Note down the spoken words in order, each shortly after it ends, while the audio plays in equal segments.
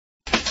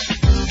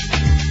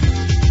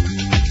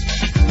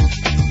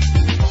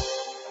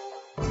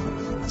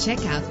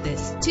Check out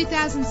this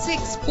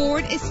 2006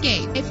 Ford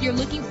Escape. If you're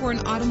looking for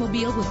an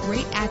automobile with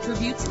great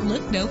attributes,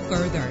 look no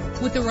further.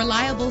 With a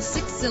reliable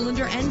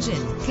 6-cylinder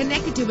engine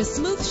connected to a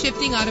smooth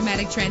shifting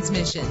automatic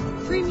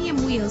transmission,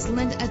 premium wheels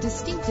lend a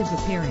distinctive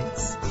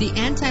appearance. The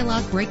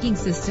anti-lock braking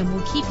system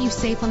will keep you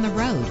safe on the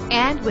road.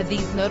 And with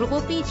these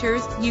notable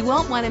features, you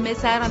won't want to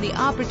miss out on the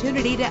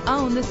opportunity to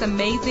own this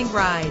amazing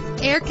ride.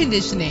 Air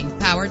conditioning,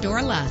 power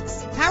door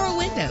locks, power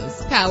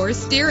windows, power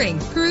steering,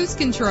 cruise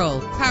control,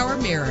 power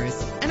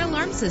mirrors, an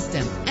alarm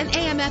system, an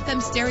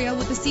AM/FM stereo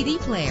with a CD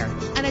player,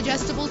 an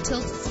adjustable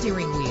tilt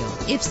steering wheel.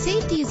 If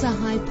safety is a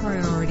high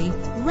priority,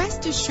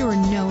 rest assured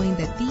knowing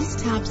that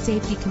these top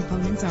safety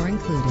components are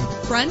included.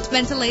 Front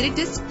ventilated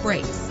disc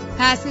brakes,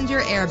 passenger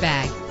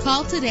airbag.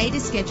 Call today to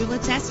schedule a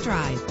test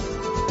drive.